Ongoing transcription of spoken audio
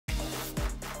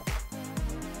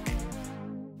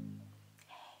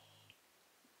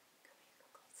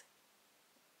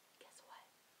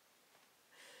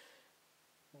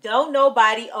Don't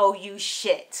nobody owe you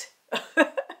shit.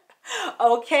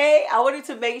 Okay? I wanted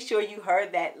to make sure you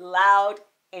heard that loud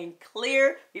and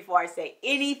clear before I say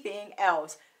anything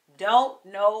else. Don't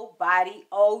nobody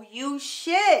owe you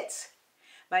shit.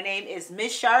 My name is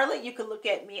Miss Charlotte. You can look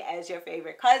at me as your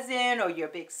favorite cousin or your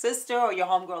big sister or your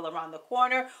homegirl around the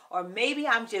corner. Or maybe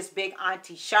I'm just big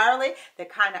Auntie Charlotte, the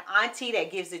kind of auntie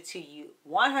that gives it to you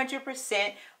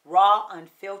 100% raw,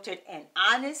 unfiltered, and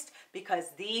honest,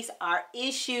 because these are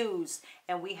issues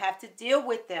and we have to deal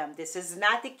with them. This is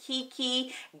not the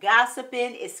kiki,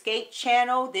 gossiping, escape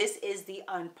channel. This is the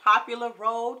unpopular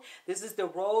road. This is the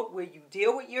road where you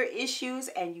deal with your issues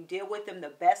and you deal with them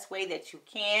the best way that you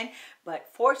can. But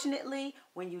fortunately,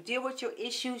 when you deal with your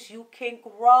issues, you can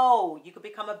grow. You can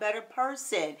become a better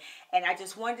person. And I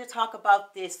just wanted to talk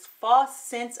about this false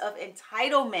sense of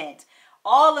entitlement.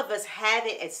 All of us have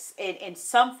it in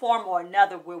some form or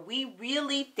another where we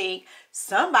really think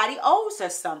somebody owes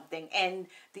us something. And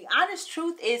the honest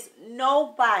truth is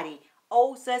nobody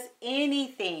owes us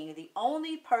anything. The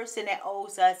only person that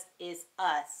owes us is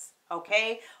us.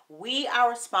 Okay? We are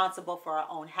responsible for our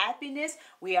own happiness.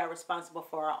 We are responsible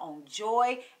for our own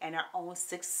joy and our own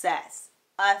success.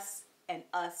 Us and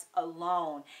us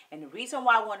alone. And the reason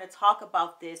why I want to talk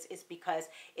about this is because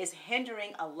it's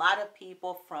hindering a lot of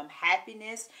people from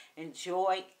happiness and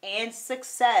joy and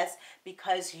success,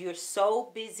 because you're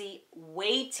so busy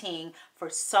waiting for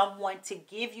someone to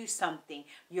give you something.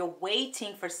 You're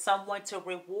waiting for someone to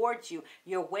reward you.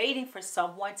 You're waiting for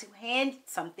someone to hand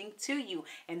something to you.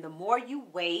 And the more you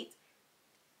wait,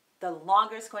 the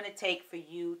longer it's going to take for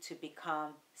you to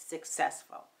become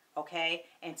successful, okay?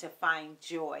 And to find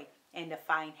joy and to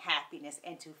find happiness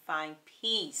and to find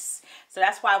peace. So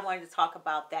that's why I wanted to talk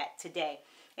about that today.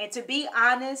 And to be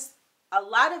honest, a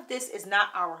lot of this is not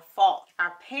our fault.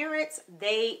 Our parents,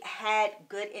 they had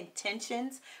good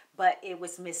intentions, but it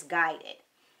was misguided.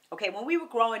 Okay, when we were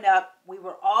growing up, we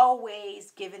were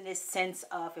always given this sense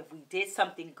of if we did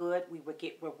something good, we would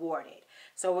get rewarded.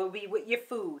 So it would be with your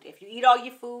food. If you eat all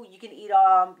your food, you can eat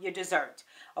your dessert,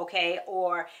 okay?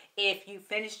 Or if you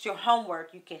finished your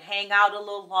homework, you can hang out a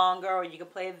little longer, or you can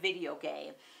play a video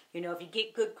game. You know, if you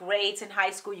get good grades in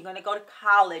high school, you're going to go to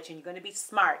college and you're going to be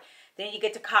smart. Then you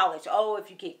get to college. Oh, if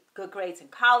you get good grades in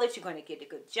college, you're going to get a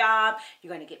good job.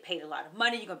 You're going to get paid a lot of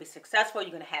money. You're going to be successful.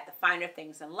 You're going to have the finer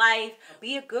things in life.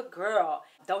 Be a good girl.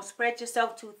 Don't spread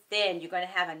yourself too thin. You're going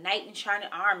to have a knight in shining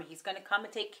armor. He's going to come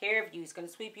and take care of you. He's going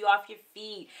to sweep you off your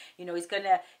feet. You know, he's going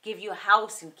to give you a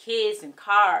house and kids and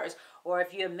cars. Or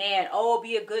if you're a man, oh,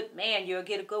 be a good man. You'll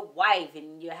get a good wife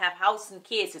and you'll have house and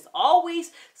kids. It's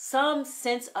always some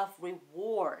sense of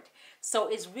reward. So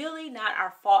it's really not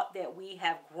our fault that we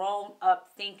have grown up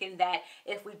thinking that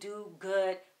if we do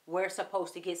good, we're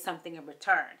supposed to get something in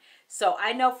return. So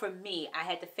I know for me, I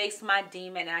had to face my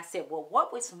demon, and I said, well,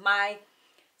 what was my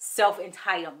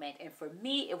self-entitlement? And for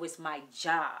me, it was my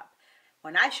job.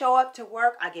 When I show up to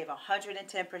work, I give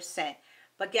 110%.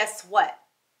 But guess what?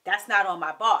 That's not on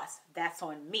my boss. That's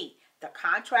on me. The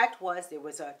contract was there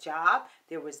was a job,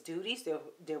 there was duties,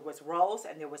 there was roles,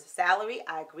 and there was a salary.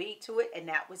 I agreed to it, and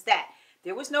that was that.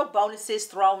 There was no bonuses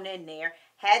thrown in there.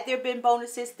 Had there been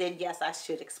bonuses, then yes, I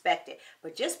should expect it.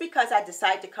 But just because I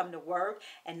decide to come to work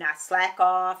and not slack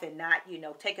off and not, you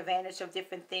know, take advantage of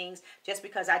different things, just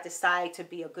because I decide to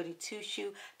be a goody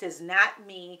two-shoe does not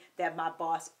mean that my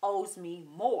boss owes me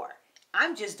more.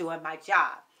 I'm just doing my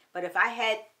job. But if I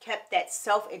had kept that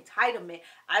self-entitlement,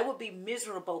 I would be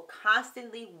miserable,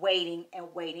 constantly waiting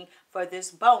and waiting for this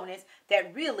bonus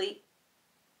that really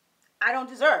I don't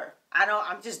deserve.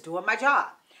 I'm just doing my job.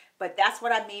 But that's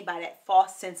what I mean by that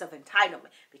false sense of entitlement.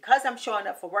 Because I'm showing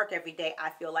up for work every day,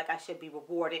 I feel like I should be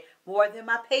rewarded more than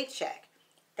my paycheck.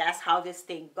 That's how this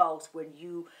thing goes when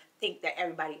you think that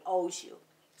everybody owes you.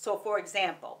 So for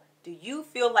example, do you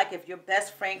feel like if your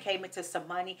best friend came into some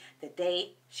money, that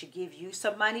they should give you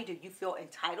some money? Do you feel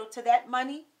entitled to that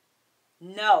money?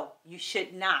 No, you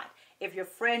should not. If your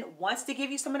friend wants to give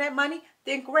you some of that money,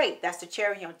 then great. That's the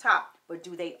cherry on top. But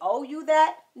do they owe you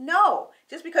that? No.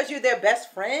 Just because you're their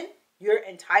best friend, you're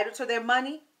entitled to their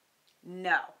money?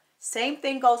 No. Same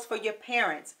thing goes for your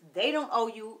parents. They don't owe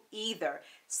you either.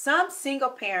 Some single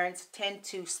parents tend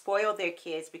to spoil their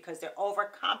kids because they're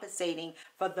overcompensating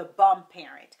for the bum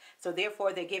parent. So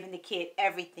therefore, they're giving the kid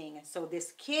everything. And so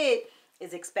this kid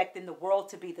is expecting the world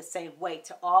to be the same way,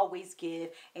 to always give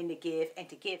and to give and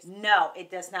to give. No,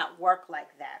 it does not work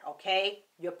like that, okay?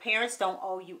 Your parents don't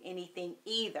owe you anything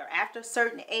either. After a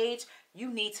certain age,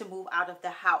 you need to move out of the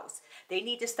house. They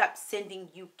need to stop sending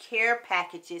you care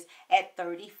packages at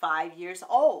 35 years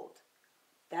old.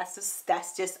 That's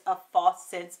just a false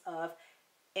sense of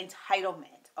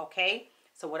entitlement, okay?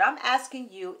 So what I'm asking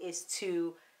you is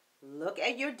to look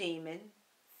at your demon,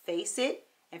 face it,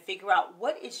 and figure out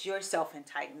what is your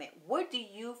self-entitlement. What do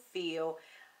you feel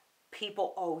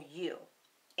people owe you?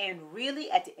 And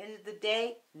really, at the end of the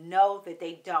day, know that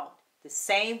they don't. The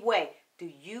same way, do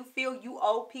you feel you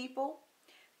owe people?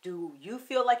 Do you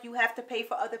feel like you have to pay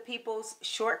for other people's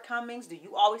shortcomings? Do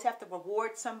you always have to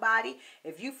reward somebody?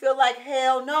 If you feel like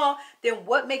hell no, then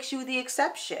what makes you the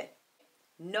exception?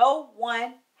 No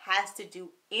one has to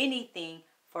do anything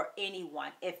for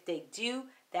anyone. If they do,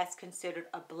 that's considered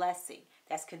a blessing.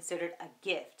 That's considered a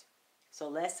gift. So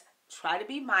let's try to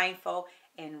be mindful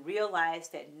and realize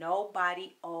that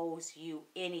nobody owes you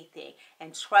anything.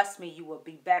 And trust me, you will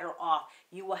be better off.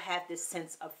 You will have this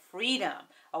sense of freedom,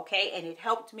 okay? And it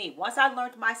helped me. Once I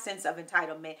learned my sense of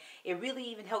entitlement, it really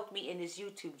even helped me in this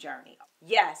YouTube journey.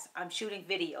 Yes, I'm shooting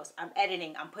videos, I'm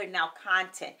editing, I'm putting out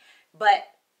content. But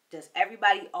does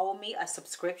everybody owe me a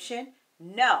subscription?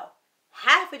 No.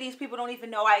 Half of these people don't even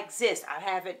know I exist. I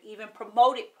haven't even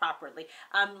promoted properly.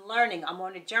 I'm learning. I'm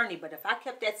on a journey. But if I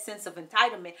kept that sense of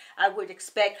entitlement, I would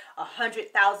expect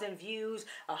 100,000 views,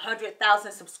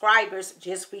 100,000 subscribers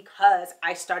just because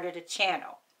I started a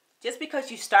channel. Just because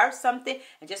you start something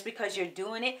and just because you're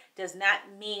doing it does not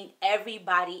mean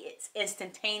everybody is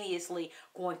instantaneously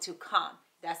going to come.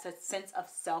 That's a sense of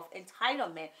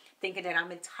self-entitlement, thinking that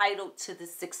I'm entitled to the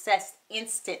success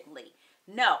instantly.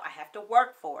 No, I have to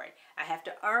work for it. I have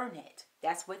to earn it.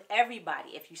 That's with everybody.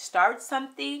 If you start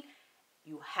something,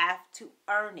 you have to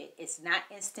earn it. It's not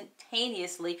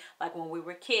instantaneously like when we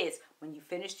were kids. When you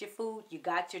finished your food, you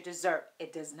got your dessert.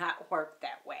 It does not work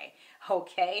that way.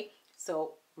 Okay?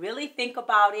 So really think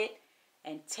about it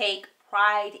and take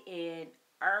pride in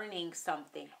earning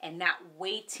something and not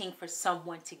waiting for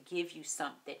someone to give you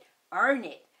something. Earn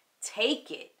it.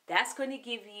 Take it. That's going to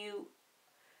give you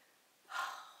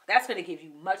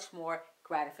much more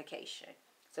gratification.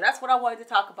 So that's what I wanted to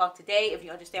talk about today. If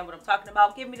you understand what I'm talking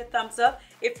about, give me the thumbs up.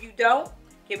 If you don't,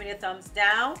 give me the thumbs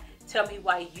down. Tell me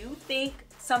why you think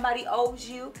somebody owes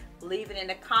you. Leave it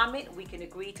in a comment. We can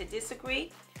agree to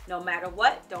disagree. No matter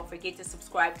what, don't forget to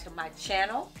subscribe to my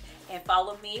channel and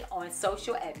follow me on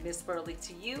social at Miss Burley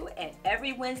to you. And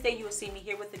every Wednesday, you will see me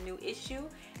here with a new issue.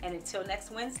 And until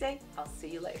next Wednesday, I'll see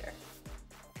you later.